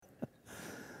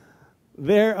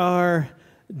There are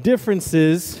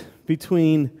differences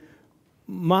between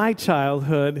my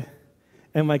childhood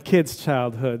and my kids'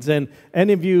 childhoods. And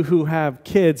any of you who have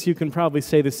kids, you can probably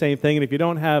say the same thing. And if you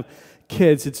don't have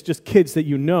kids, it's just kids that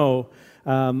you know.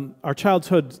 Our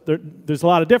childhood, there's a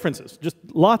lot of differences, just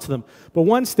lots of them. But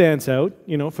one stands out,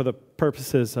 for the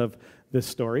purposes of this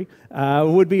story,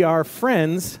 would be our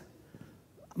friends,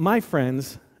 my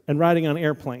friends, and riding on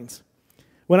airplanes.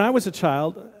 When I was a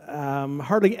child,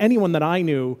 hardly anyone that I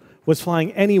knew was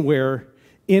flying anywhere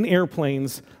in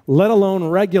airplanes, let alone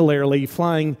regularly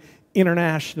flying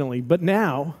internationally. But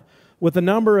now, with the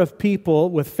number of people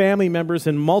with family members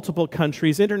in multiple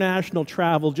countries, international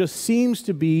travel just seems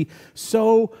to be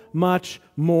so much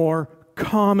more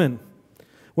common.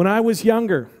 When I was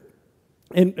younger,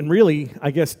 and really,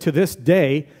 I guess to this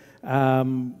day,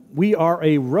 we are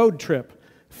a road trip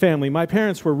family. My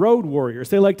parents were road warriors.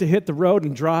 They like to hit the road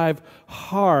and drive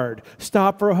hard.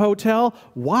 Stop for a hotel?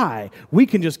 Why? We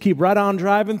can just keep right on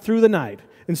driving through the night.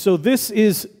 And so this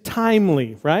is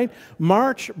timely, right?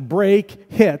 March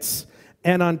break hits,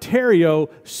 and Ontario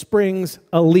springs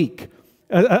a leak.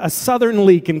 A southern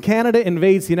leak in Canada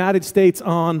invades the United States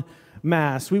en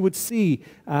masse. We would see,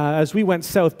 as we went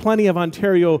south, plenty of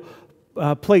Ontario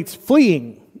plates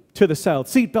fleeing to the south.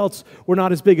 Seatbelts were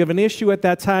not as big of an issue at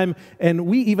that time, and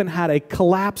we even had a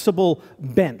collapsible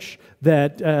bench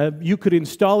that you could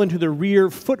install into the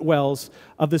rear footwells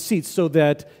of the seats so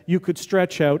that you could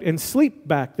stretch out and sleep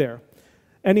back there.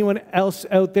 Anyone else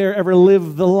out there ever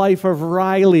live the life of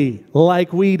Riley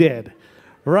like we did,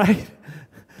 right?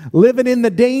 Living in the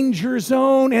danger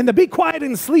zone and the be quiet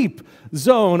and sleep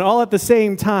zone all at the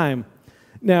same time.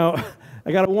 Now,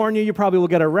 I got to warn you, you probably will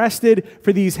get arrested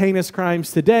for these heinous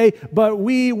crimes today, but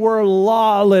we were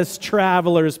lawless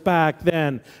travelers back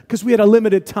then because we had a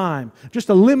limited time, just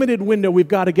a limited window. We've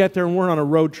got to get there and we're on a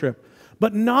road trip.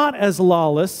 But not as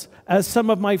lawless as some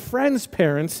of my friends'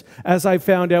 parents, as I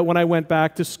found out when I went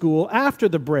back to school after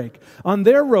the break. On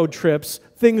their road trips,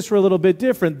 things were a little bit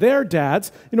different. Their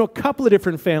dads, a couple of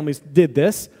different families did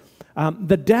this.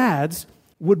 The dads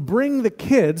would bring the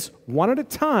kids one at a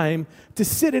time to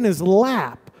sit in his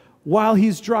lap while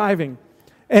he's driving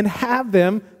and have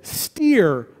them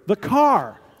steer the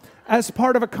car as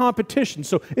part of a competition.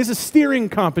 So it's a steering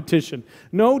competition.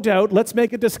 No doubt, let's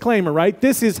make a disclaimer, right?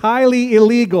 This is highly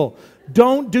illegal.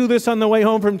 Don't do this on the way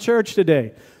home from church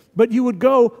today. But you would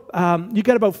go, you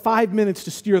got about 5 minutes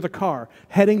to steer the car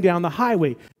heading down the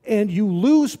highway, and you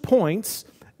lose points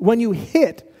when you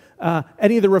hit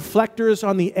any of the reflectors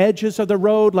on the edges of the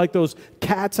road, like those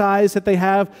cat's eyes that they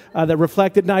have that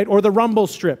reflect at night, or the rumble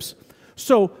strips.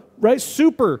 So, right,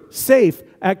 super safe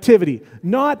activity.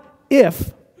 Not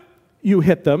if you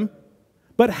hit them,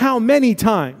 but how many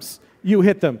times you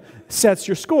hit them sets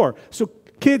your score. So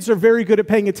kids are very good at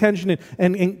paying attention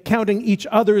and counting each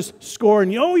other's score.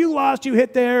 And, you lost, you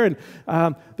hit there. And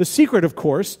the secret, of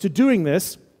course, to doing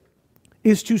this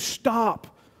is to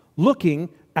stop looking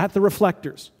at the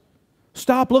reflectors.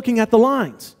 Stop looking at the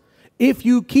lines. If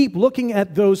you keep looking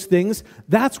at those things,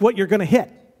 that's what you're going to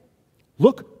hit.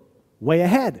 Look way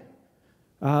ahead.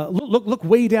 Look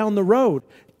way down the road.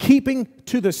 Keeping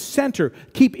to the center.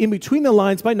 Keep in between the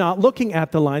lines by not looking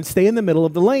at the lines. Stay in the middle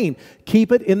of the lane.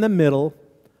 Keep it in the middle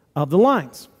of the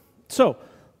lines. So,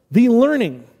 the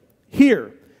learning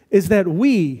here is that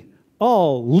we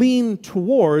all lean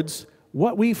towards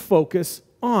what we focus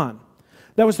on.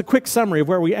 That was the quick summary of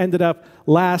where we ended up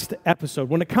last episode.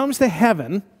 When it comes to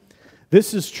heaven,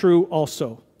 this is true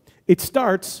also. It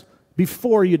starts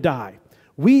before you die.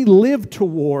 We live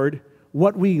toward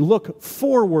what we look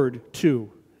forward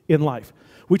to in life.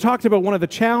 We talked about one of the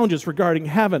challenges regarding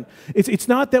heaven. It's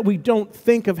not that we don't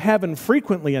think of heaven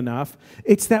frequently enough.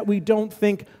 It's that we don't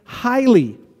think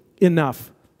highly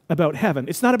enough about heaven.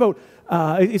 It's not about.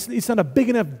 It's not a big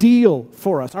enough deal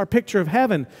for us. Our picture of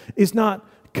heaven is not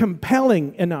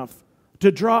compelling enough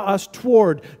to draw us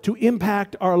toward, to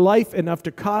impact our life enough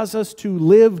to cause us to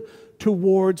live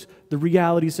towards the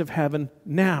realities of heaven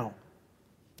now.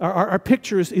 Our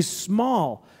picture is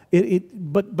small,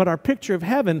 but our picture of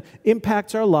heaven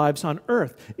impacts our lives on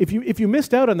earth. If you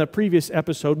missed out on the previous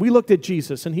episode, we looked at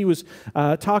Jesus, and he was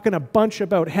talking a bunch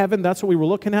about heaven. That's what we were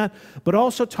looking at, but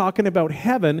also talking about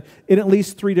heaven in at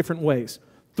least 3 different ways.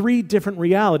 3 different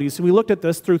realities. And we looked at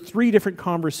this through 3 different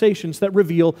conversations that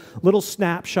reveal little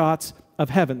snapshots of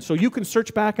heaven. So you can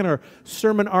search back in our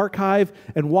sermon archive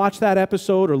and watch that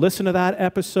episode or listen to that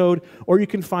episode, or you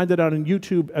can find it on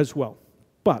YouTube as well.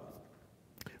 But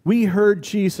we heard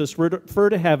Jesus refer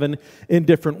to heaven in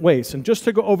different ways. And just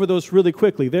to go over those really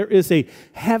quickly, there is a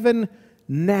heaven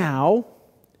now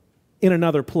in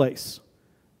another place.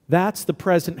 That's the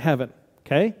present heaven.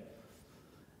 okay?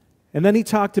 And then he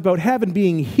talked about heaven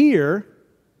being here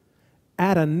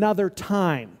at another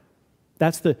time.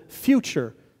 That's the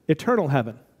future, eternal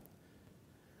heaven.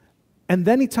 And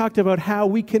then he talked about how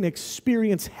we can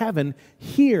experience heaven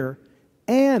here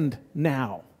and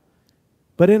now,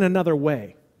 but in another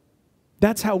way.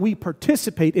 That's how we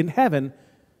participate in heaven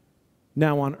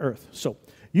now on earth. So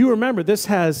you remember this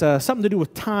has something to do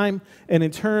with time, and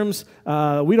in terms,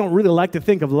 we don't really like to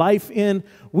think of life in.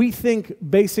 We think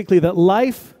basically that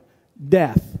life,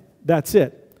 death, that's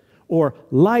it. Or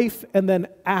life and then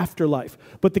afterlife.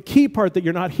 But the key part that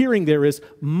you're not hearing there is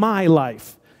my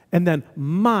life and then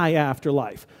my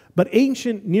afterlife. But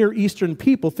ancient Near Eastern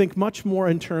people think much more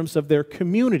in terms of their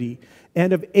community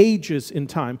and of ages in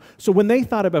time. So when they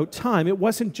thought about time, it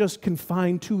wasn't just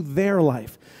confined to their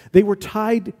life. They were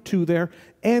tied to their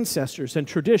ancestors and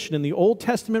tradition. And the Old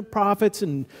Testament prophets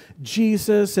and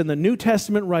Jesus and the New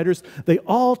Testament writers, they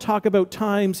all talk about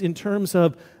times in terms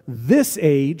of this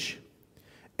age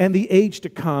and the age to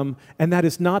come, and that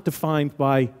is not defined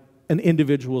by an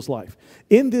individual's life.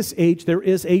 In this age, there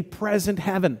is a present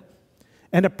heaven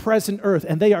and a present earth,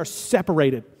 and they are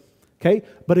separated, okay,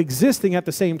 but existing at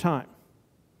the same time.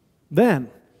 Then,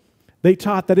 they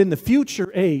taught that in the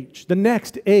future age, the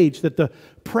next age, that the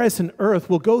present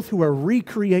earth will go through a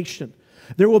recreation.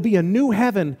 There will be a new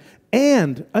heaven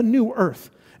and a new earth,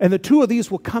 and the two of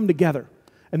these will come together.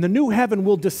 And the new heaven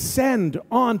will descend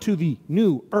onto the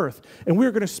new earth. And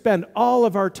we're going to spend all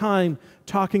of our time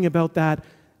talking about that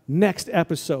next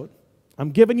episode. I'm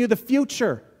giving you the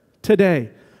future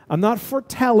today. I'm not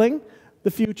foretelling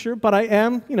the future, but I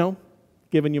am,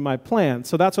 giving you my plan.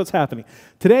 So that's what's happening.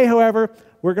 Today, however,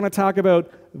 we're going to talk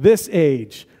about this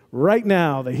age, right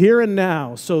now, the here and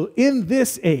now. So in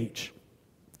this age,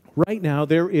 right now,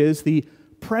 there is the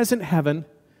present heaven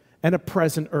and a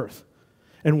present earth.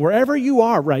 And wherever you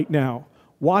are right now,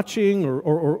 watching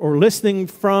or listening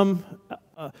from,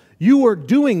 you are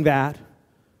doing that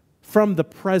from the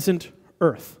present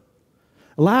earth.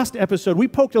 Last episode, we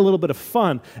poked a little bit of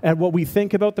fun at what we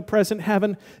think about the present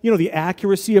heaven. The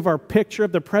accuracy of our picture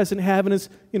of the present heaven is,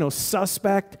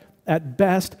 suspect at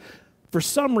best. For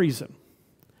some reason,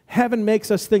 heaven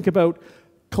makes us think about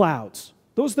clouds.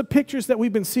 Those are the pictures that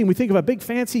we've been seeing. We think of a big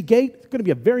fancy gate. It's going to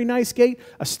be a very nice gate,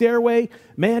 a stairway,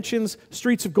 mansions,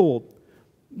 streets of gold.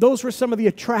 Those were some of the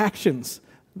attractions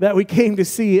that we came to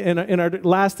see in our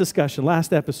last discussion,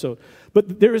 last episode.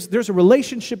 But there's a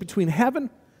relationship between heaven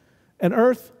and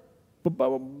earth, but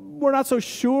we're not so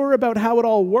sure about how it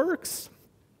all works.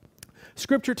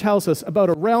 Scripture tells us about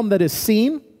a realm that is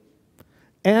seen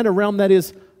and a realm that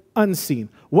is unseen.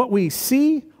 What we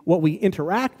see, what we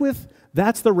interact with,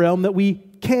 that's the realm that we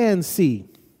can see.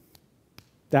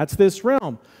 That's this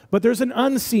realm. But there's an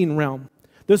unseen realm.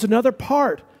 There's another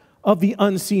part of the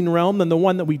unseen realm than the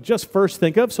one that we just first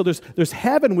think of. So there's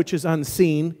heaven, which is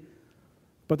unseen,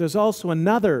 but there's also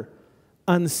another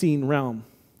unseen realm.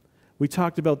 We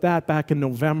talked about that back in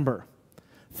November.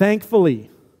 Thankfully,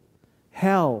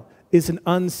 hell is an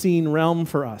unseen realm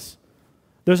for us.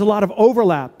 There's a lot of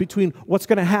overlap between what's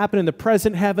going to happen in the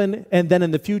present heaven and then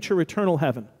in the future eternal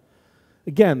heaven.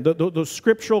 Again, those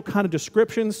scriptural kind of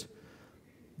descriptions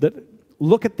that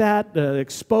look at that,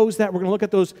 expose that. We're going to look at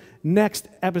those next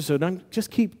episode. I just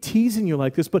keep teasing you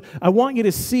like this, but I want you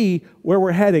to see where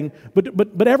we're heading.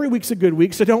 But every week's a good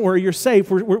week, so don't worry, you're safe.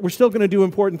 We're still going to do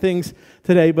important things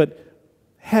today, but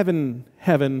heaven,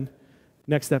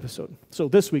 next episode. So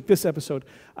this week, this episode,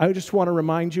 I just want to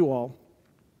remind you all,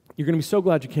 you're going to be so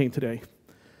glad you came today.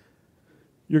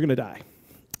 You're going to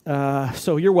die.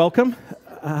 So you're welcome.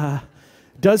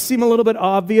 Does seem a little bit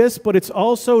obvious, but it's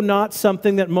also not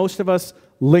something that most of us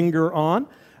linger on.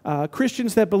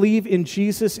 Christians that believe in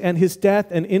Jesus and his death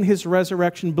and in his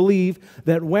resurrection believe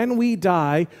that when we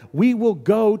die, we will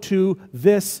go to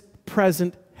this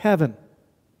present heaven.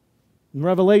 In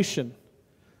Revelation,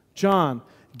 John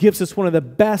gives us one of the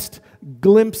best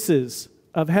glimpses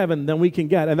of heaven than we can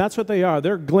get, and that's what they are.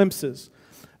 They're glimpses.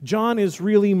 John is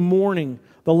really mourning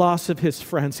the loss of his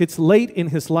friends. It's late in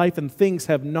his life and things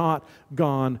have not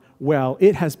gone well.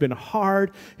 It has been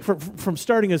hard from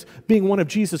starting as being one of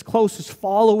Jesus' closest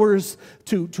followers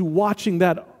to watching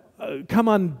that come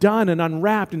undone and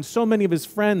unwrapped, and so many of his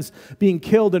friends being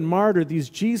killed and martyred. These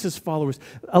Jesus followers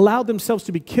allowed themselves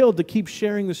to be killed to keep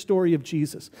sharing the story of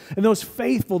Jesus. And those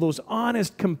faithful, those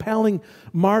honest, compelling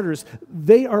martyrs,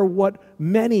 they are what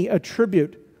many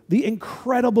attribute the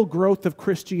incredible growth of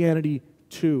Christianity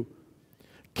to.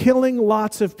 Killing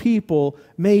lots of people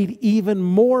made even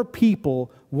more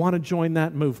people want to join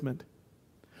that movement.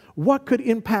 What could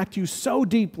impact you so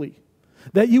deeply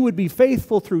that you would be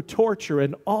faithful through torture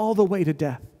and all the way to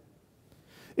death?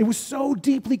 It was so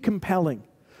deeply compelling,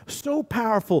 so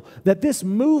powerful that this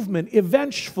movement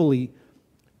eventually,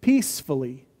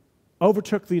 peacefully,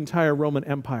 overtook the entire Roman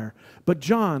Empire. But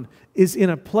John is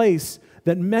in a place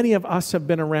that many of us have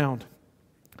been around.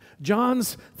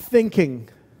 John's thinking,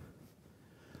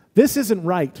 this isn't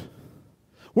right.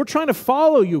 We're trying to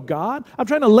follow you, God. I'm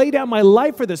trying to lay down my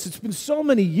life for this. It's been so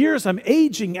many years. I'm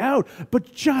aging out.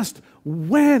 But just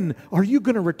when are you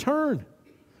going to return?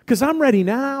 Because I'm ready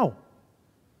now.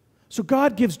 So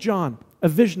God gives John a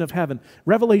vision of heaven.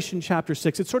 Revelation chapter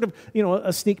 6. It's sort of,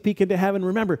 a sneak peek into heaven.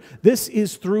 Remember, this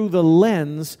is through the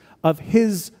lens of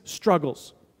his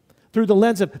struggles, through the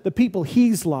lens of the people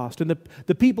he's lost and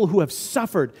the people who have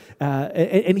suffered.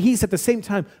 And he's at the same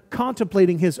time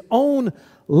contemplating his own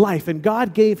life. And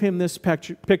God gave him this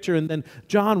picture, and then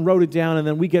John wrote it down, and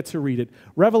then we get to read it.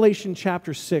 Revelation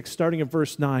chapter 6, starting at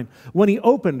verse 9. When he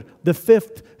opened the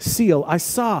fifth seal, I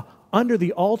saw under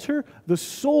the altar the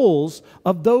souls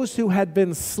of those who had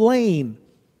been slain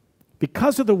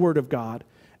because of the word of God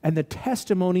and the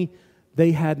testimony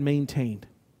they had maintained.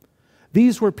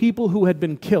 These were people who had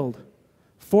been killed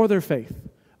for their faith.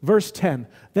 Verse 10,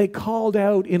 they called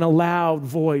out in a loud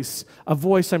voice, a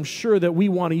voice I'm sure that we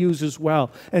want to use as well,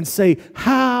 and say,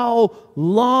 "How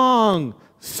long,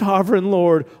 sovereign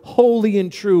Lord, holy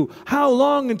and true? How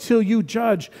long until you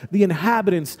judge the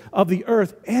inhabitants of the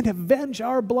earth and avenge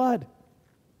our blood?"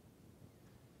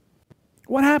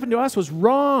 What happened to us was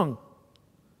wrong.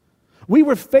 We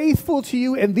were faithful to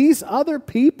you, and these other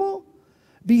people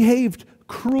behaved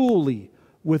cruelly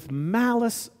with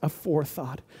malice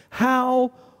aforethought.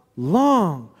 How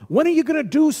long? When are you going to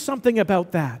do something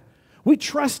about that? We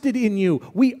trusted in you.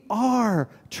 We are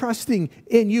trusting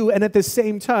in you. And at the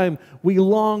same time, we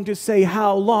long to say,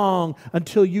 how long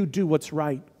until you do what's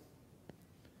right?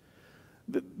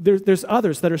 There's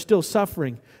others that are still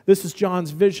suffering. This is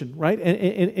John's vision, right?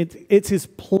 And it's his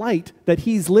plight that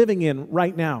he's living in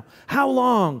right now. How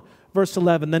long? Verse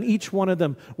 11, then each one of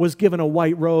them was given a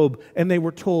white robe, and they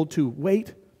were told to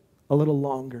wait a little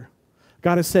longer.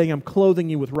 God is saying, I'm clothing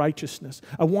you with righteousness.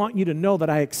 I want you to know that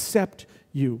I accept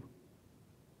you.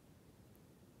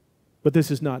 But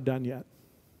this is not done yet.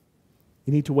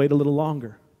 You need to wait a little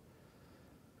longer.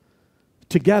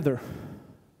 Together,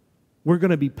 we're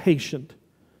going to be patient,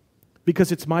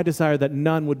 because it's my desire that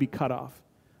none would be cut off,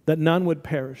 that none would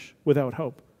perish without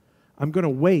hope. I'm going to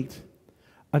wait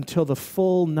until the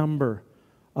full number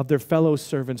of their fellow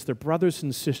servants, their brothers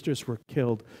and sisters, were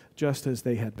killed just as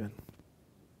they had been.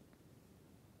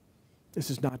 This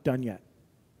is not done yet.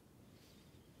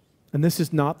 And this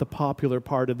is not the popular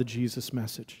part of the Jesus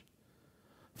message.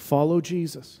 Follow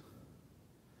Jesus.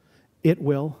 It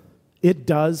will, it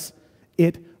does,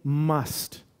 it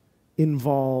must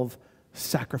involve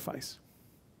sacrifice.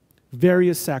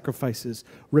 Various sacrifices,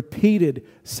 repeated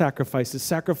sacrifices,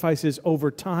 sacrifices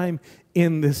over time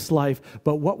in this life.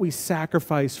 But what we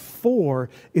sacrifice for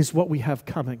is what we have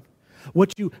coming.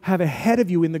 What you have ahead of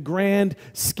you in the grand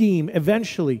scheme,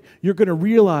 eventually you're going to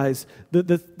realize that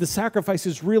the sacrifice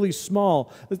is really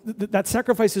small. That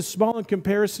sacrifice is small in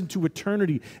comparison to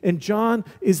eternity. And John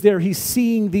is there. He's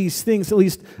seeing these things, at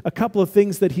least a couple of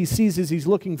things that he sees as he's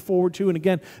looking forward to. And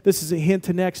again, this is a hint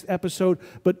to next episode.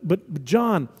 But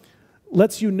John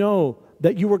lets you know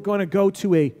that you are going to go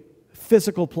to a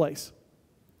physical place.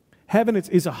 Heaven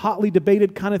is a hotly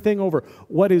debated kind of thing over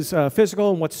what is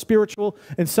physical and what's spiritual.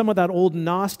 And some of that old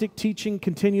Gnostic teaching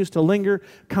continues to linger,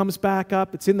 comes back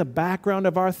up. It's in the background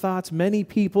of our thoughts. Many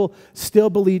people still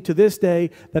believe to this day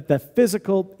that the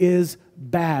physical is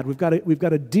bad. We've got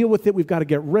to deal with it. We've got to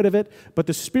get rid of it. But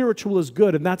the spiritual is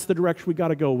good, and that's the direction we got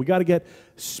to go. We got to get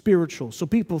spiritual. So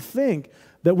people think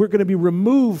that we're going to be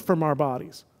removed from our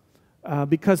bodies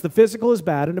because the physical is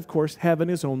bad, and of course, heaven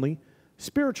is only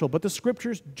spiritual, but the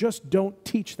scriptures just don't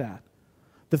teach that.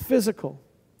 The physical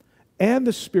and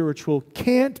the spiritual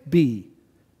cannot be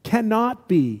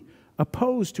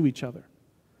opposed to each other.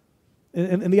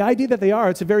 And the idea that they are,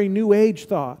 it's a very New Age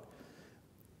thought.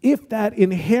 If that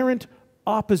inherent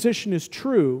opposition is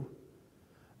true,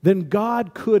 then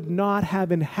God could not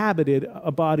have inhabited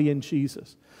a body in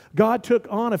Jesus. God took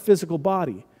on a physical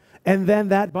body, and then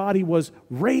that body was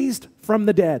raised from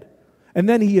the dead, and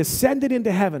then he ascended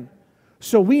into heaven.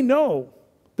 So we know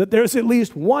that there's at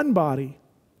least one body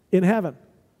in heaven.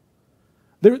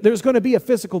 There's going to be a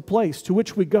physical place to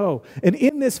which we go. And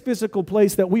in this physical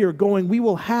place that we are going, we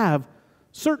will have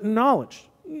certain knowledge.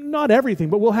 Not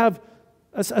everything, but we'll have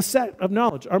a set of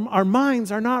knowledge. Our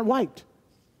minds are not wiped.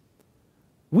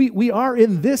 We are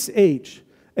in this age,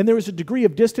 and there is a degree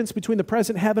of distance between the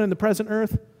present heaven and the present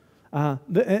earth,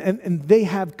 and they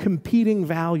have competing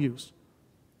values.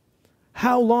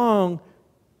 How long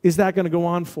is that going to go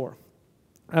on for?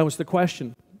 That was the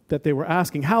question that they were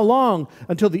asking. How long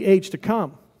until the age to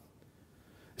come?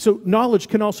 So knowledge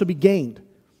can also be gained.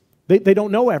 They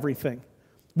don't know everything.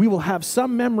 We will have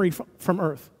some memory from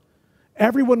earth.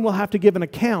 Everyone will have to give an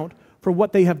account for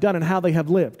what they have done and how they have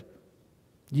lived.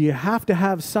 You have to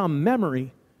have some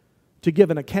memory to give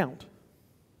an account.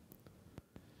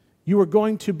 You are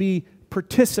going to be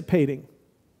participating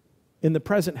in the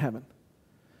present heaven.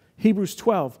 Hebrews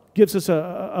 12 gives us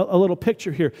a little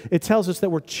picture here. It tells us that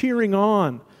we're cheering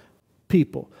on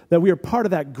people, that we are part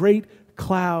of that great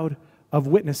cloud of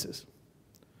witnesses.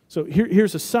 So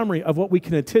here's a summary of what we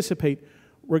can anticipate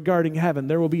regarding heaven.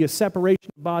 There will be a separation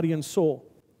of body and soul.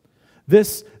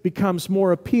 This becomes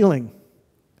more appealing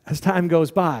as time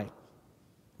goes by,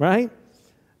 right?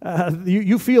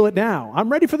 You feel it now. I'm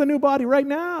ready for the new body right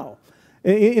now.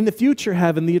 In the future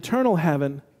heaven, the eternal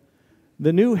heaven,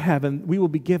 the new heaven, we will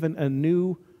be given a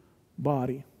new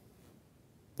body.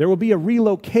 There will be a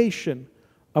relocation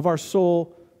of our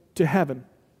soul to heaven,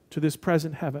 to this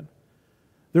present heaven.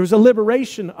 There is a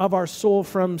liberation of our soul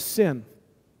from sin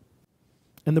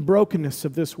and the brokenness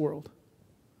of this world.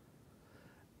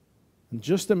 And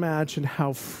just imagine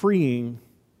how freeing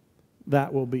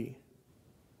that will be.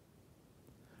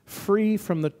 Free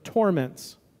from the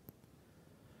torments,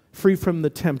 free from the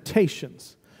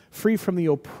temptations, free from the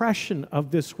oppression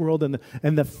of this world and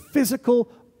the physical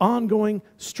ongoing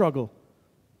struggle.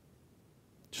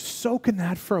 Just soak in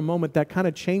that for a moment, that kind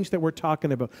of change that we're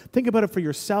talking about. Think about it for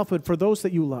yourself and for those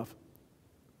that you love.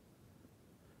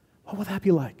 What would that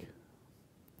be like?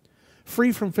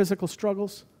 Free from physical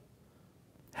struggles,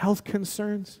 health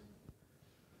concerns,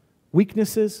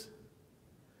 weaknesses,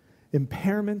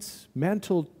 impairments,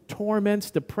 mental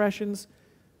torments, depressions,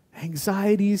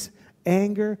 anxieties,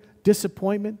 anger,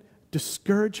 disappointment,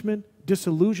 discouragement,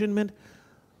 disillusionment.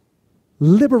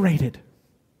 Liberated.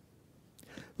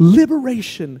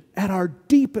 Liberation at our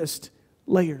deepest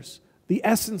layers, the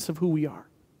essence of who we are.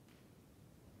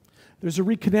 There's a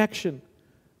reconnection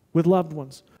with loved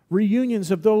ones, reunions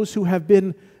of those who have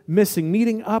been missing,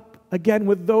 meeting up again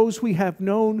with those we have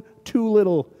known too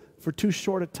little for too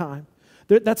short a time.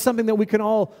 That's something that we can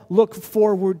all look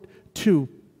forward to.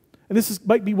 And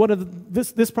might be one of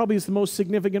this probably is the most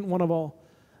significant one of all.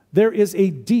 There is a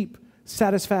deep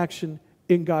satisfaction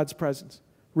in God's presence.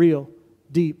 Real,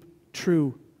 deep,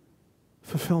 true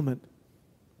fulfillment.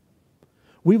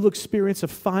 We will experience a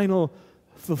final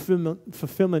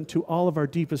fulfillment to all of our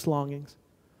deepest longings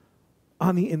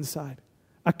on the inside.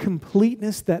 A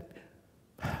completeness that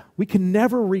we can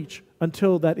never reach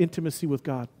until that intimacy with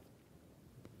God.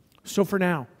 So for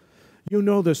now, you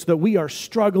know this, that we are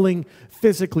struggling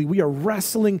physically, we are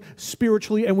wrestling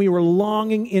spiritually, and we are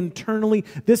longing internally.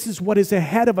 This is what is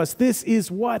ahead of us. This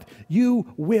is what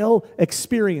you will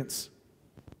experience.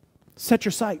 Set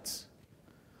your sights.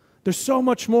 There's so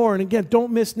much more, and again,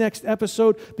 don't miss next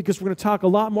episode because we're going to talk a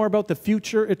lot more about the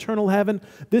future eternal heaven.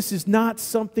 This is not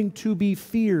something to be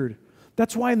feared.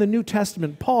 That's why in the New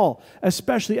Testament, Paul,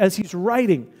 especially as he's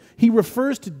writing, he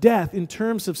refers to death in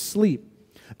terms of sleep.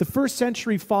 The first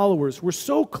century followers were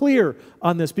so clear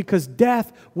on this because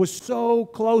death was so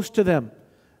close to them.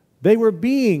 They were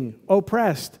being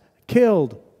oppressed,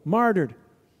 killed, martyred.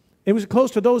 It was close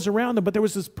to those around them, but there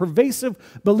was this pervasive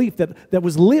belief that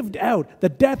was lived out,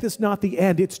 that death is not the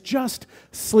end, it's just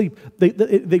sleep.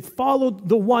 They followed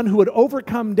the one who had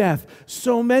overcome death.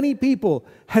 So many people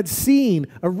had seen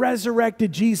a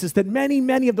resurrected Jesus that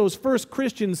many of those first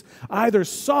Christians either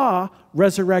saw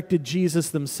resurrected Jesus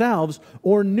themselves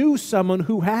or knew someone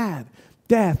who had.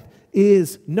 Death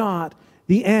is not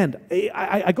the end.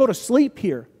 I go to sleep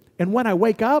here, and when I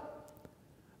wake up,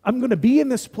 I'm going to be in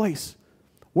this place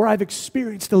where I've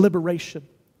experienced a liberation,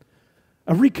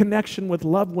 a reconnection with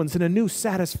loved ones, and a new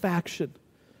satisfaction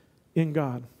in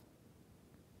God.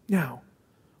 Now,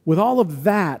 with all of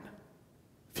that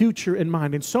future in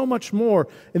mind, and so much more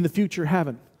in the future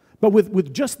heaven, but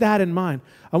with just that in mind,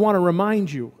 I want to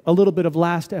remind you a little bit of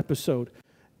last episode.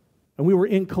 And we were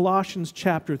in Colossians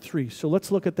chapter 3. So let's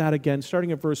look at that again,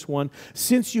 starting at verse 1.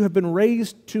 Since you have been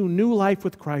raised to new life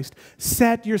with Christ,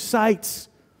 set your sights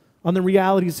on the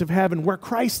realities of heaven, where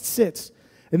Christ sits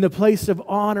in the place of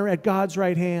honor at God's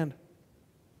right hand.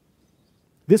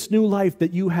 This new life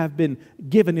that you have been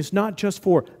given is not just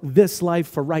for this life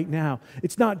for right now.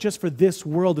 It's not just for this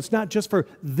world. It's not just for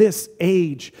this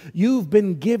age. You've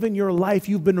been given your life.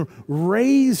 You've been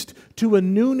raised to a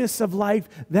newness of life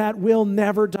that will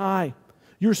never die.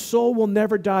 Your soul will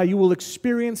never die. You will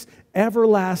experience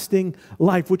everlasting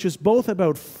life, which is both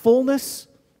about fullness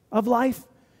of life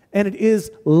and it is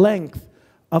length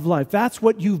of life. That's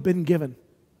what you've been given.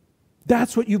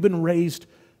 That's what you've been raised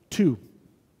 2.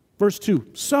 Verse 2.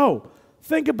 So,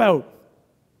 think about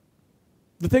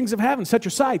the things of heaven. Set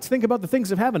your sights. Think about the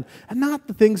things of heaven and not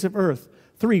the things of earth.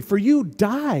 3. For you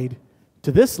died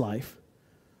to this life,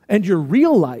 and your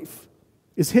real life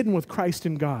is hidden with Christ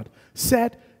in God.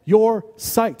 Set your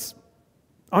sights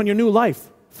on your new life.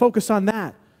 Focus on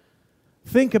that.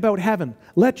 Think about heaven.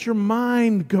 Let your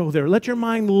mind go there. Let your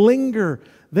mind linger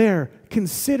there.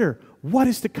 Consider what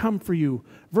is to come for you.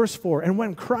 Verse 4, and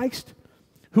when Christ,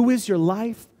 who is your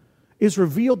life, is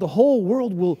revealed, to the whole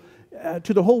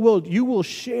world, you will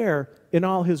share in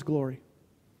all his glory.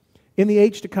 In the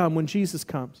age to come, when Jesus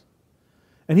comes,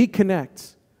 and he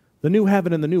connects the new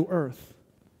heaven and the new earth,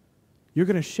 you're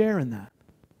going to share in that.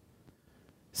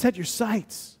 Set your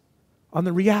sights on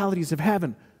the realities of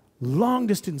heaven. Long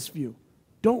distance view.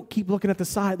 Don't keep looking at the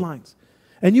sidelines.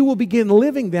 And you will begin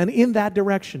living then in that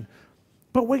direction.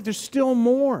 But wait, there's still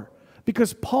more.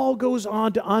 Because Paul goes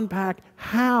on to unpack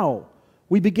how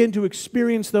we begin to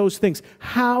experience those things.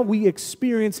 How we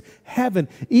experience heaven.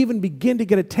 Even begin to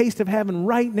get a taste of heaven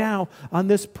right now on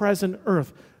this present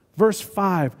earth. Verse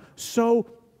 5. So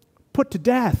put to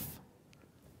death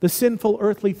the sinful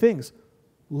earthly things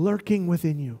lurking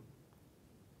within you.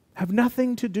 Have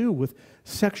nothing to do with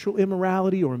sexual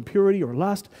immorality or impurity or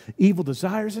lust, evil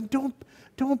desires, and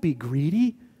don't be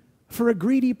greedy, for a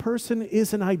greedy person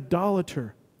is an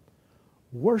idolater,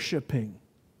 worshiping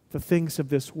the things of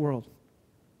this world.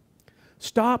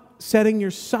 Stop setting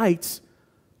your sights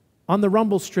on the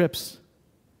rumble strips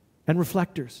and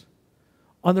reflectors,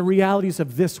 on the realities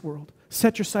of this world.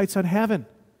 Set your sights on heaven.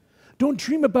 Don't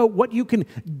dream about what you can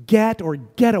get or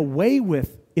get away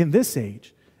with in this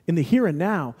age, in the here and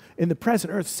now, in the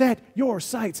present earth. Set your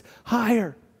sights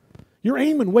higher. You're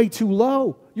aiming way too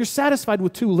low. You're satisfied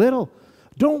with too little.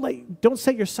 Don't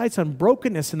set your sights on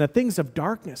brokenness and the things of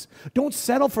darkness. Don't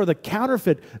settle for the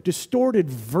counterfeit, distorted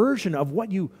version of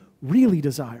what you really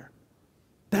desire.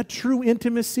 That true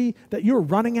intimacy that you're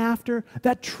running after,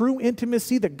 that true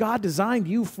intimacy that God designed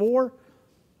you for,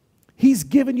 He's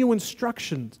given you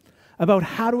instructions about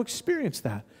how to experience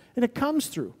that. And it comes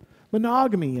through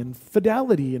monogamy and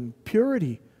fidelity and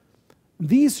purity.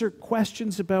 These are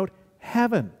questions about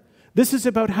heaven. This is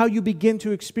about how you begin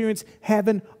to experience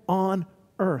heaven on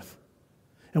earth.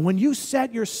 And when you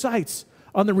set your sights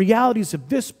on the realities of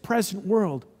this present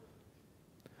world,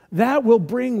 that will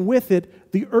bring with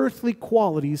it the earthly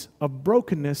qualities of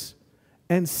brokenness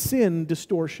and sin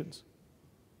distortions.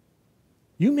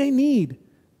 You may need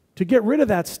to get rid of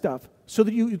that stuff so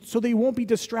that you won't be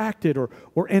distracted or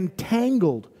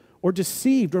entangled or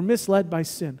deceived or misled by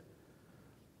sin.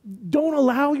 Don't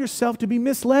allow yourself to be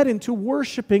misled into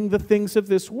worshiping the things of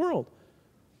this world.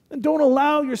 And don't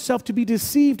allow yourself to be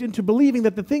deceived into believing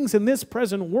that the things in this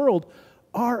present world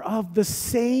are of the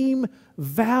same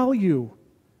value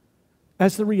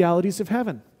as the realities of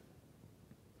heaven.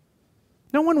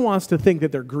 No one wants to think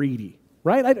that they're greedy,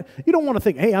 right? You don't want to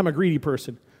think, hey, I'm a greedy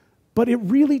person. But it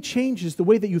really changes the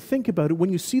way that you think about it when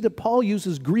you see that Paul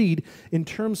uses greed in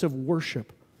terms of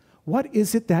worship. What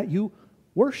is it that you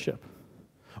worship?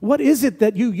 What is it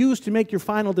that you use to make your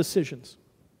final decisions?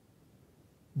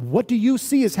 What do you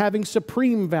see as having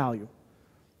supreme value?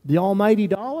 The almighty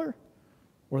dollar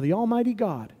or the almighty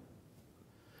God?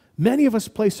 Many of us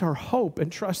place our hope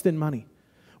and trust in money.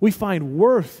 We find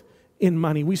worth in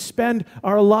money. We spend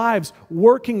our lives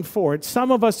working for it.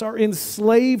 Some of us are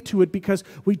enslaved to it because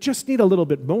we just need a little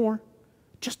bit more.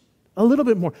 Just a little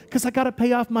bit more. Because I got to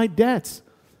pay off my debts.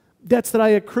 Debts that I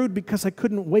accrued because I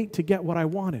couldn't wait to get what I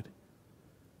wanted.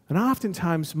 And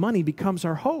oftentimes money becomes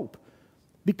our hope,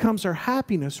 becomes our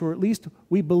happiness, or at least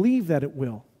we believe that it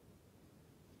will.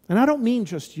 And I don't mean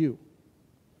just you.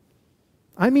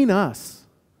 I mean us.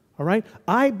 All right?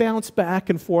 I bounce back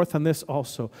and forth on this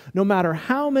also. No matter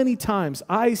how many times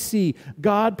I see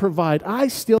God provide, I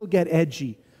still get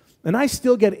edgy. And I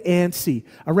still get antsy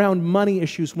around money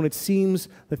issues when it seems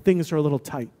that things are a little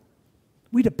tight.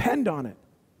 We depend on it.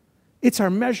 It's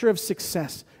our measure of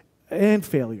success and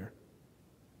failure.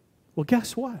 Well,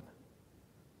 guess what?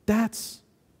 That's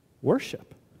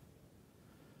worship.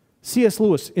 C.S.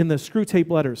 Lewis, in the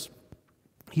Screwtape Letters,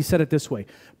 he said it this way: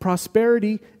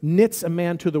 prosperity knits a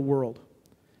man to the world.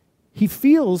 He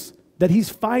feels that he's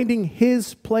finding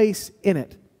his place in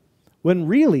it, when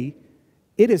really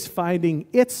it is finding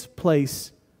its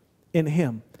place in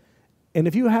him. And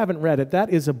if you haven't read it, that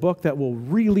is a book that will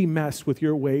really mess with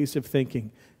your ways of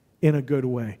thinking in a good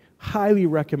way. Highly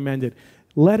recommend it.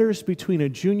 Letters between a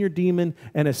junior demon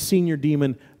and a senior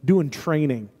demon doing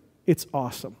training. It's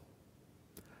awesome.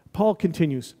 Paul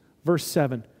continues, verse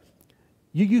 7.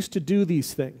 You used to do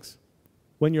these things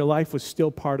when your life was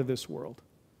still part of this world.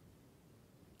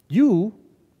 You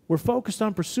were focused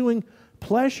on pursuing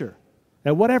pleasure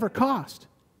at whatever cost.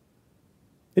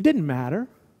 It didn't matter,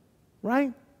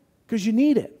 right? Because you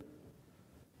need it.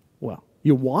 Well,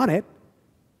 you want it.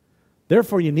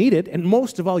 Therefore, you need it. And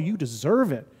most of all, you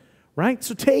deserve it, right?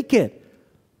 So take it.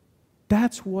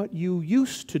 That's what you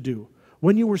used to do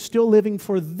when you were still living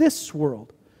for this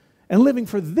world and living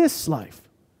for this life.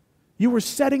 You were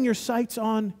setting your sights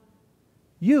on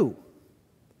you.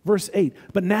 Verse 8,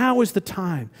 but now is the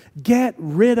time. Get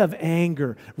rid of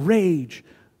anger, rage,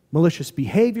 malicious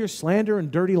behavior, slander,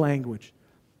 and dirty language.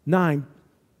 9,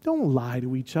 don't lie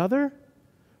to each other,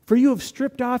 for you have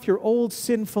stripped off your old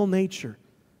sinful nature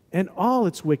and all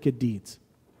its wicked deeds.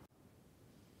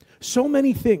 So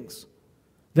many things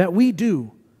that we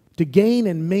do to gain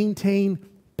and maintain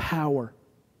power.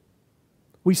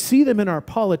 We see them in our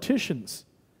politicians,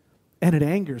 and it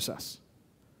angers us.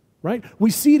 Right? We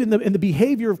see it in the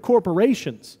behavior of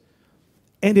corporations,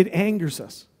 and it angers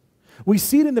us. We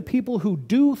see it in the people who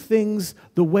do things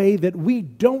the way that we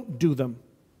don't do them,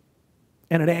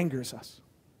 and it angers us.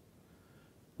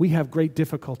 We have great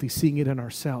difficulty seeing it in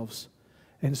ourselves,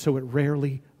 and so it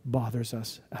rarely bothers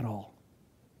us at all.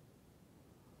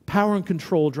 Power and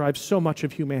control drive so much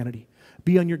of humanity.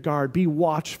 Be on your guard. Be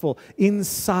watchful.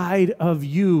 Inside of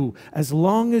you, as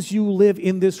long as you live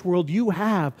in this world, you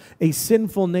have a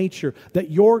sinful nature that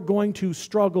you're going to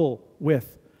struggle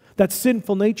with. That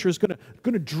sinful nature is going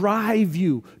to drive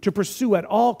you to pursue at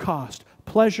all cost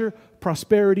pleasure,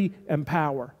 prosperity, and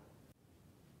power.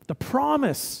 The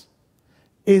promise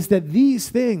is that these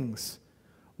things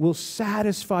will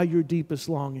satisfy your deepest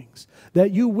longings,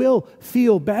 that you will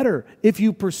feel better if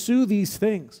you pursue these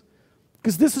things.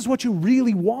 Because this is what you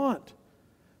really want.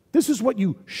 This is what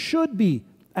you should be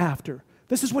after.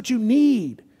 This is what you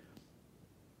need.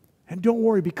 And don't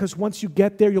worry, because once you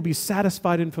get there, you'll be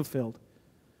satisfied and fulfilled.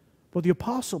 But the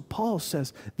Apostle Paul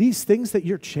says, these things that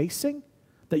you're chasing,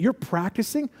 that you're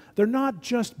practicing, they're not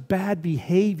just bad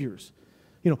behaviors.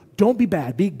 Don't be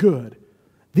bad, be good.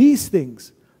 These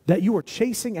things that you are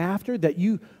chasing after, they've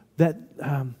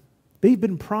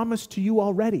been promised to you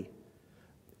already.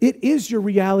 It is your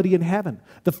reality in heaven.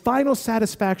 The final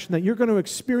satisfaction that you're going to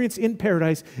experience in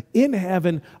paradise, in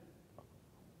heaven,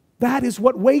 that is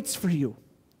what waits for you.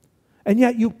 And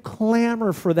yet you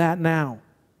clamor for that now.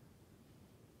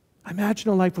 Imagine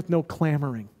a life with no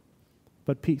clamoring,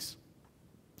 but peace.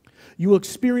 You will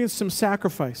experience some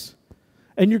sacrifice.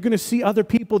 And you're going to see other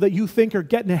people that you think are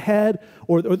getting ahead,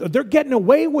 or they're getting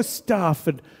away with stuff,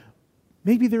 and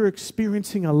maybe they're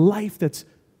experiencing a life that's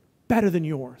better than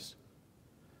yours.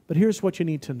 But here's what you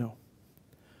need to know.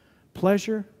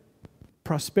 Pleasure,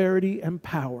 prosperity, and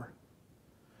power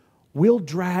will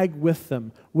drag with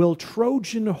them, will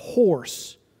Trojan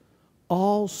horse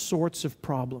all sorts of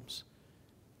problems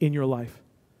in your life.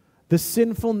 The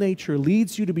sinful nature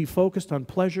leads you to be focused on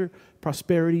pleasure,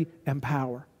 prosperity, and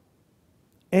power.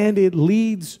 And it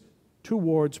leads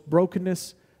towards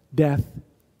brokenness, death,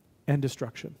 and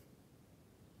destruction.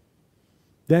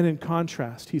 Then in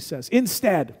contrast, he says,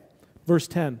 instead, verse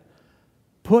 10,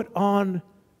 put on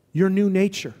your new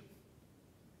nature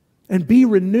and be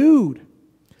renewed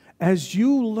as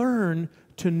you learn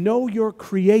to know your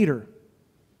Creator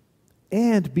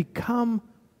and become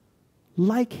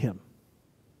like Him.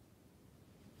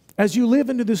 As you live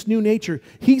into this new nature,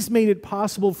 He's made it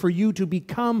possible for you to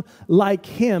become like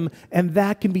Him, and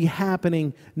that can be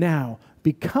happening now.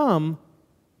 Become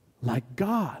like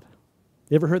God.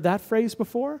 You ever heard that phrase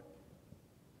before?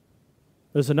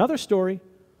 There's another story.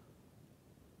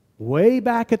 Way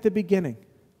back at the beginning,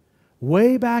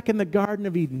 way back in the Garden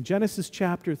of Eden, Genesis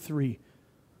chapter 3,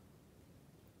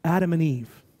 Adam and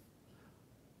Eve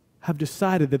have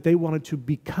decided that they wanted to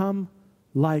become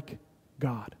like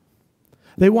God.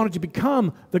 They wanted to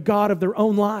become the God of their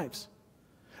own lives.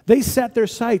 They set their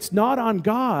sights not on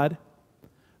God,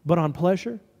 but on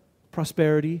pleasure,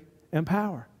 prosperity, and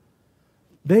power.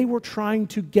 They were trying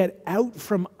to get out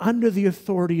from under the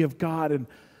authority of God. And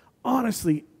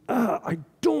honestly, I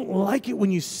don't like it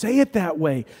when you say it that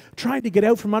way. Trying to get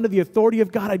out from under the authority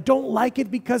of God, I don't like it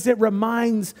because it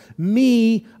reminds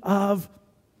me of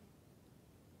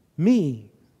me.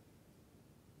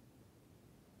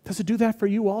 Does it do that for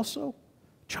you also?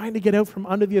 Trying to get out from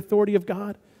under the authority of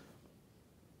God?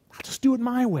 I'll just do it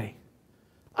my way.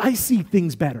 I see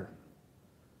things better.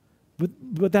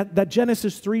 But that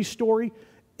Genesis 3 story,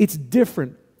 it's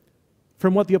different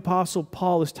from what the Apostle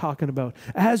Paul is talking about.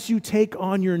 As you take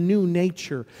on your new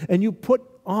nature and you put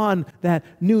on that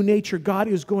new nature, God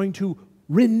is going to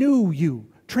renew you,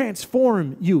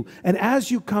 transform you. And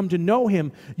as you come to know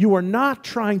Him, you are not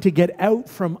trying to get out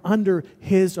from under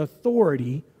His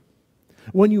authority,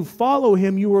 When you follow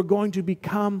him, you are going to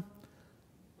become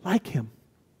like him.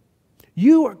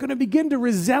 You are going to begin to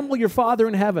resemble your Father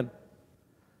in heaven.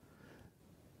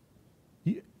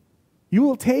 You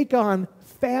will take on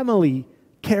family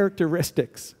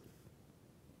characteristics.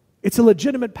 It's a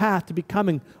legitimate path to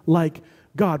becoming like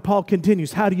God. Paul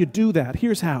continues, how do you do that?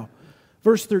 Here's how.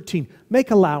 Verse 13,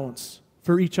 make allowance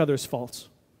for each other's faults.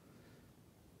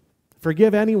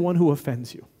 Forgive anyone who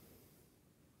offends you.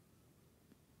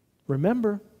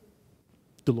 Remember,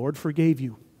 the Lord forgave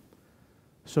you,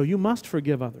 so you must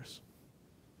forgive others.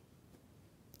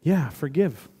 Yeah,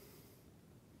 forgive.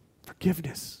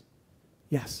 Forgiveness.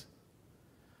 Yes.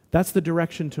 That's the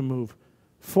direction to move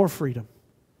for freedom.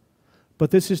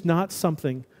 But this is not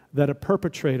something that a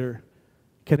perpetrator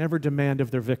can ever demand of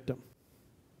their victim.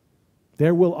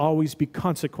 There will always be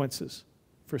consequences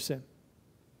for sin.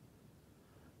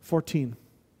 14,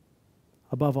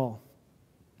 above all,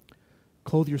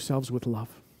 clothe yourselves with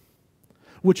love,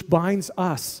 which binds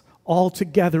us all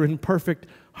together in perfect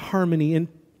harmony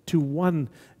into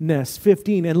oneness.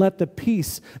 15, and let the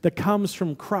peace that comes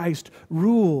from Christ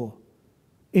rule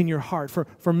in your heart.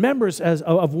 For members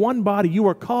of one body, you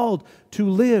are called to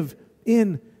live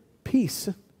in peace.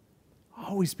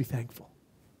 Always be thankful.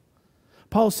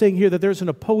 Paul's saying here that there's an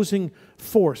opposing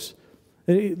force.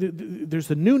 There's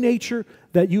the new nature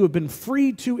that you have been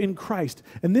freed to in Christ.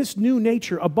 And this new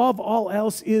nature, above all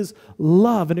else, is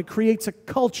love. And it creates a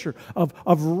culture of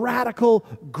radical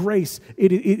grace.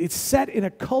 It's set in a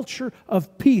culture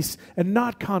of peace and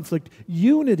not conflict.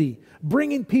 Unity,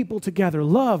 bringing people together.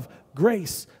 Love,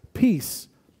 grace, peace.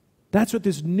 That's what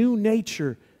this new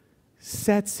nature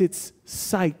sets its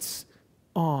sights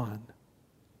on.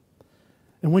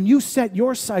 And when you set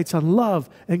your sights on love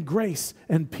and grace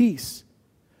and peace,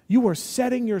 you are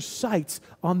setting your sights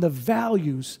on the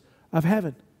values of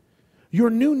heaven. Your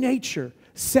new nature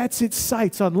sets its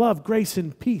sights on love, grace,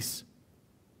 and peace.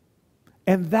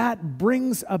 And that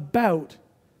brings about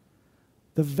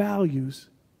the values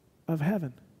of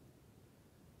heaven.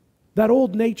 That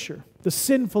old nature, the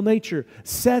sinful nature,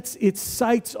 sets its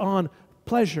sights on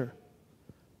pleasure,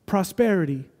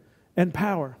 prosperity, and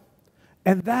power.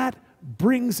 And that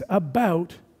brings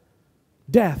about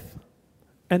death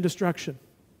and destruction.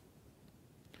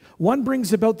 One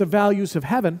brings about the values of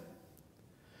heaven,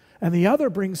 and the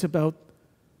other brings about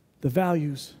the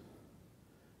values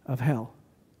of hell.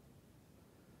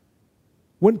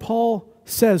 When Paul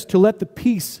says to let the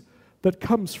peace that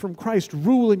comes from Christ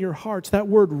rule in your hearts, that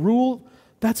word rule,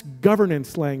 that's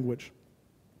governance language.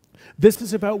 This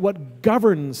is about what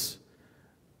governs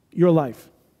your life.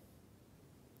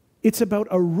 It's about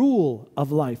a rule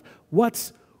of life.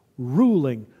 What's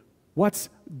ruling? What's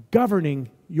governing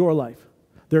your life?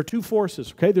 There are two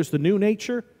forces, okay? There's the new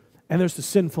nature and there's the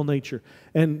sinful nature.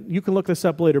 And you can look this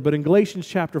up later, but in Galatians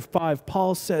chapter 5,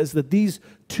 Paul says that these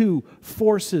two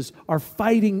forces are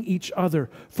fighting each other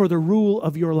for the rule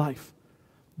of your life.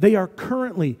 They are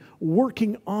currently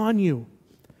working on you,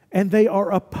 and they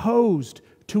are opposed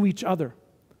to each other.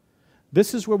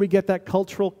 This is where we get that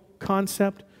cultural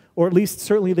concept, or at least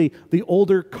certainly the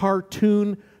older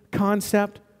cartoon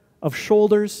concept of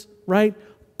shoulders, right?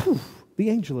 Poof, the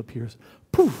angel appears.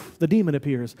 Poof, the demon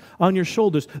appears on your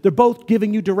shoulders. They're both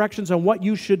giving you directions on what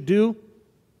you should do.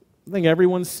 I think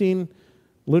everyone's seen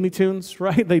Looney Tunes,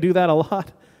 right? They do that a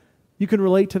lot. You can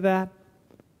relate to that.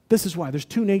 This is why there's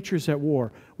two natures at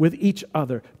war with each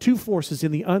other, two forces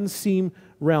in the unseen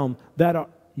realm that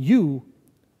you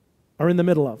are in the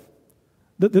middle of.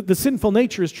 The sinful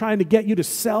nature is trying to get you to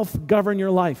self-govern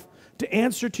your life, to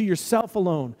answer to yourself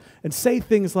alone, and say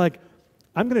things like,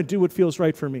 I'm going to do what feels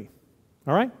right for me,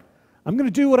 all right? I'm going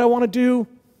to do what I want to do,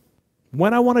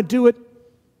 when I want to do it,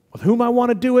 with whom I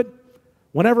want to do it,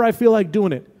 whenever I feel like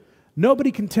doing it.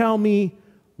 Nobody can tell me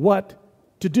what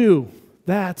to do.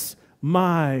 That's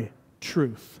my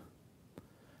truth.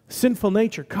 Sinful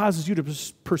nature causes you to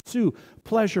pursue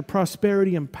pleasure,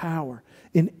 prosperity, and power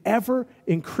in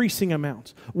ever-increasing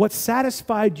amounts. What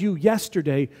satisfied you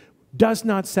yesterday does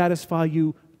not satisfy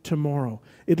you tomorrow.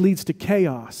 It leads to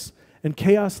chaos, and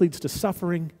chaos leads to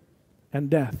suffering and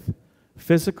death,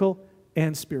 physical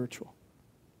and spiritual.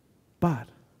 But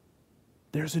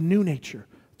there's a new nature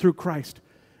through Christ.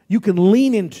 You can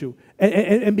lean into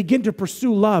and begin to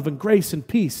pursue love and grace and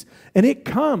peace. And it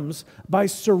comes by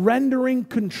surrendering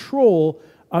control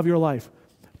of your life.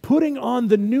 Putting on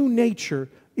the new nature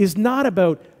is not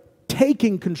about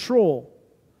taking control.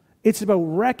 It's about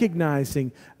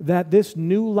recognizing that this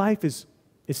new life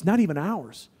it's not even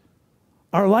ours.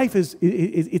 Our life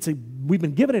we've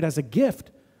been given it as a gift.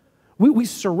 We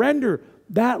surrender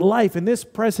that life in this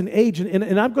present age,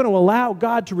 and I'm going to allow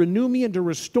God to renew me and to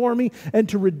restore me and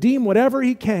to redeem whatever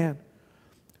He can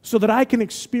so that I can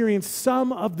experience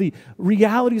some of the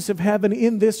realities of heaven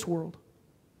in this world.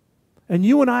 And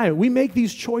you and I, we make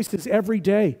these choices every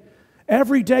day.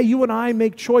 Every day you and I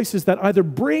make choices that either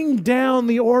bring down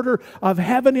the order of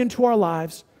heaven into our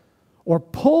lives or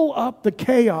pull up the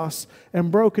chaos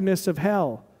and brokenness of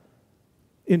hell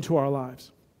into our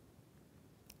lives.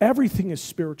 Everything is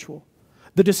spiritual.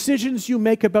 The decisions you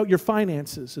make about your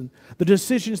finances and the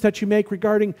decisions that you make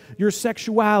regarding your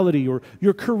sexuality or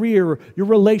your career or your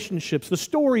relationships, the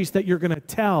stories that you're going to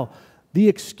tell, the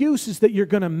excuses that you're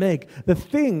going to make, the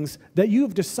things that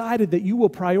you've decided that you will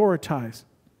prioritize.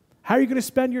 How are you going to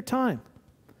spend your time?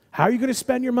 How are you going to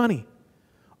spend your money?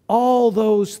 All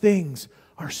those things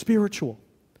are spiritual.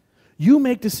 You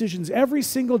make decisions every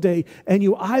single day, and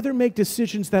you either make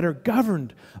decisions that are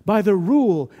governed by the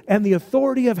rule and the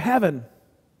authority of heaven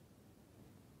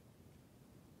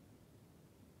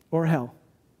or hell.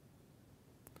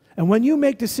 And when you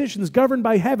make decisions governed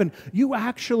by heaven, you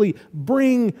actually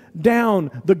bring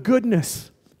down the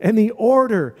goodness and the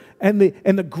order and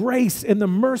the grace and the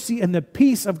mercy and the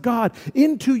peace of God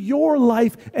into your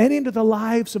life and into the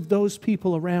lives of those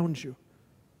people around you.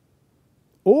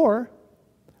 Or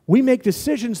we make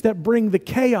decisions that bring the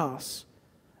chaos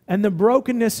and the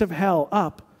brokenness of hell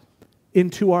up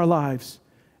into our lives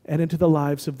and into the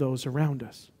lives of those around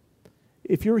us.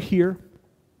 If you're here,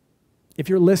 if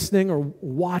you're listening or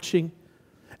watching,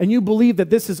 and you believe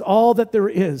that this is all that there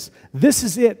is, this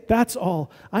is it, that's all,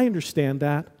 I understand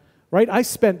that, right? I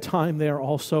spent time there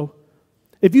also.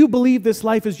 If you believe this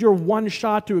life is your one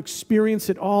shot to experience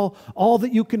it all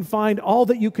that you can find, all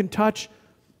that you can touch,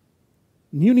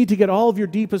 you need to get all of your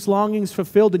deepest longings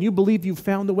fulfilled, and you believe you've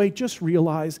found the way, just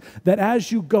realize that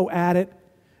as you go at it,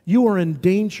 you are in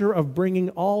danger of bringing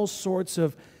all sorts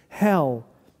of hell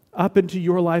up into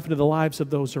your life and into the lives of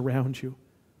those around you.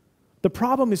 The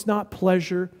problem is not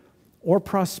pleasure or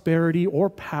prosperity or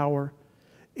power.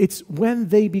 It's when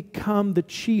they become the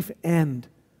chief end.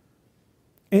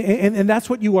 And that's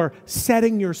what you are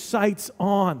setting your sights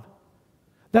on.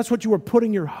 That's what you are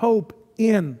putting your hope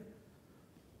in.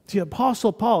 See,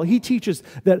 Apostle Paul, he teaches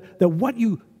that what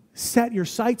you set your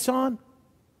sights on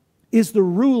is the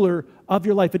ruler of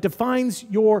your life. It defines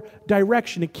your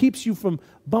direction. It keeps you from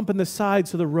bumping the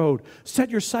sides of the road. Set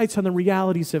your sights on the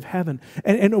realities of heaven.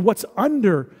 And what's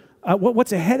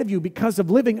what's ahead of you because of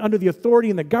living under the authority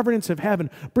and the governance of heaven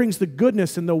brings the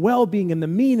goodness and the well-being and the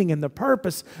meaning and the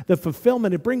purpose, the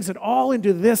fulfillment. It brings it all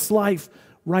into this life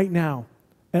right now,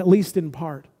 at least in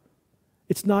part.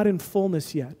 It's not in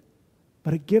fullness yet,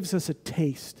 but it gives us a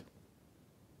taste.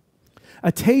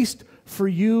 A taste for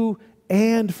you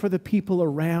and for the people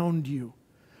around you.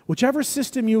 Whichever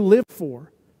system you live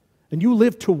for and you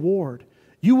live toward,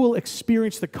 you will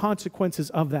experience the consequences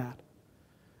of that.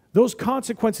 Those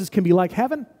consequences can be like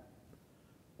heaven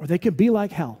or they can be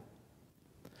like hell.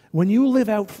 When you live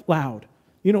out loud,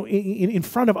 in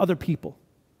front of other people,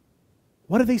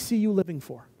 what do they see you living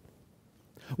for?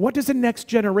 What does the next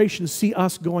generation see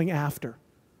us going after?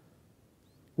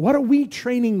 What are we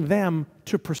training them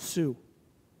to pursue?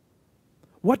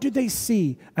 What do they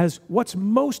see as what's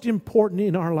most important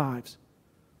in our lives?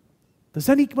 Does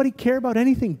anybody care about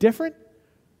anything different?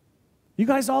 You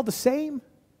guys all the same?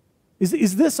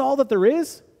 Is this all that there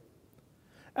is?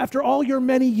 After all your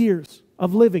many years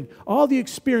of living, all the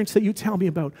experience that you tell me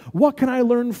about, what can I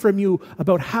learn from you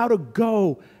about how to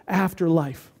go after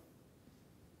life?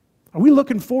 Are we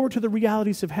looking forward to the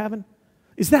realities of heaven?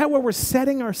 Is that where we're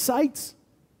setting our sights?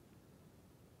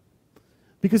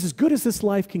 Because as good as this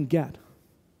life can get,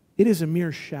 it is a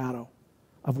mere shadow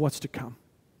of what's to come.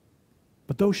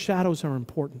 But those shadows are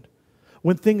important.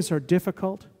 When things are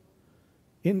difficult,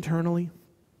 internally,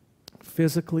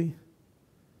 physically,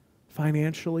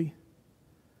 financially,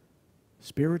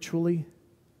 spiritually,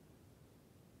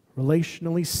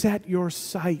 relationally, set your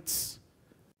sights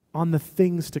on the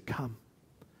things to come.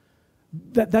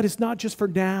 That is not just for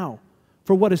now,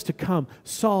 for what is to come,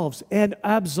 solves and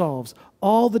absolves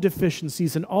all the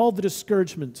deficiencies and all the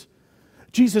discouragements.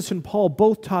 Jesus and Paul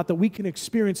both taught that we can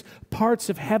experience parts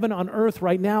of heaven on earth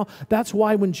right now. That's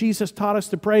why when Jesus taught us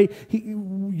to pray,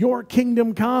 your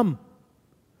kingdom come,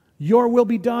 your will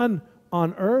be done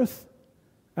on earth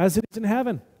as it is in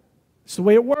heaven. It's the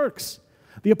way it works.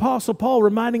 The Apostle Paul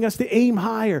reminding us to aim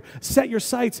higher, set your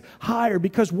sights higher,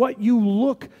 because what you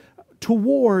look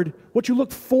toward, what you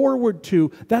look forward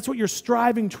to, that's what you're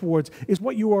striving towards, is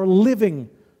what you are living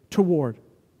toward.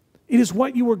 It is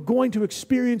what you are going to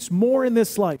experience more in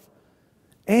this life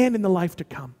and in the life to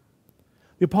come.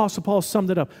 The Apostle Paul summed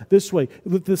it up this way,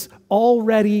 with this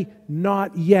already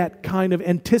not yet kind of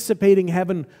anticipating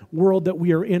heaven world that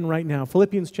we are in right now.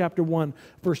 Philippians chapter 1,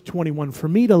 verse 21. For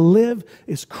me to live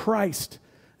is Christ,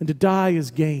 and to die is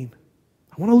gain.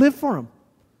 I want to live for Him.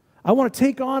 I want to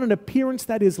take on an appearance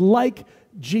that is like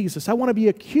Jesus. I want to be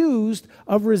accused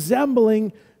of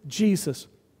resembling Jesus.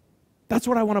 That's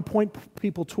what I want to point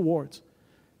people towards.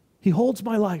 He holds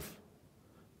my life.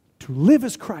 To live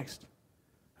as Christ,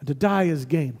 and to die is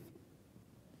gain.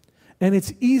 And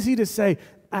it's easy to say,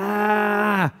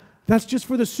 that's just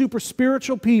for the super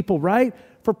spiritual people, right?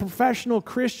 For professional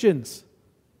Christians.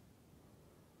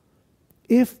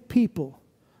 If people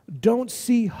don't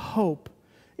see hope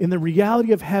in the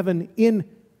reality of heaven in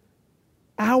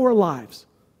our lives,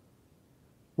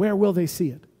 where will they see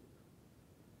it?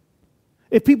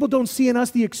 If people don't see in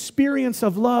us the experience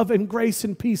of love and grace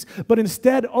and peace, but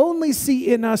instead only see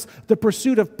in us the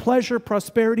pursuit of pleasure,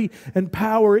 prosperity, and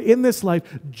power in this life,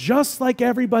 just like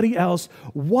everybody else,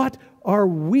 what are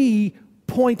we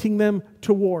pointing them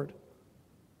toward?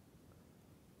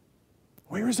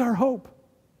 Where is our hope?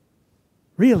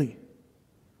 Really?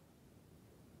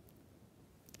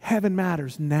 Heaven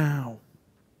matters now.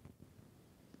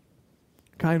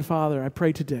 Kind Father, I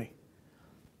pray today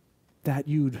that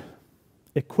you'd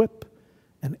equip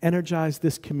and energize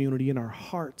this community in our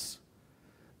hearts.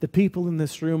 The people in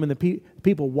this room and the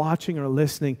people watching or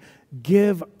listening,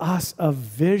 give us a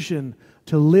vision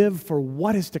to live for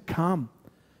what is to come,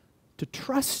 to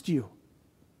trust you.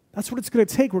 That's what it's going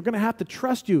to take. We're going to have to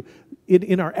trust you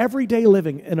in our everyday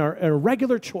living, in our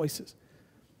regular choices.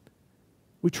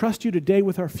 We trust you today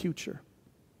with our future.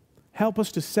 Help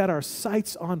us to set our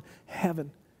sights on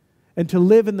heaven and to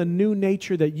live in the new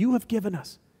nature that you have given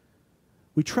us.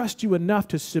 We trust you enough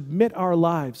to submit our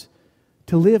lives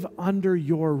to live under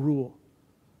your rule.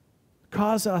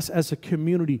 Cause us as a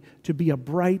community to be a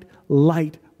bright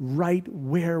light right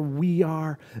where we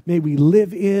are. May we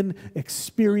live in,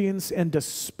 experience, and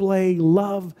display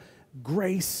love,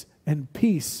 grace, and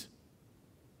peace.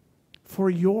 For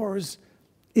yours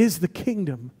is the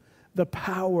kingdom, the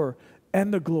power,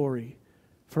 and the glory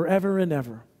forever and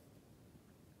ever.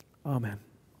 Amen.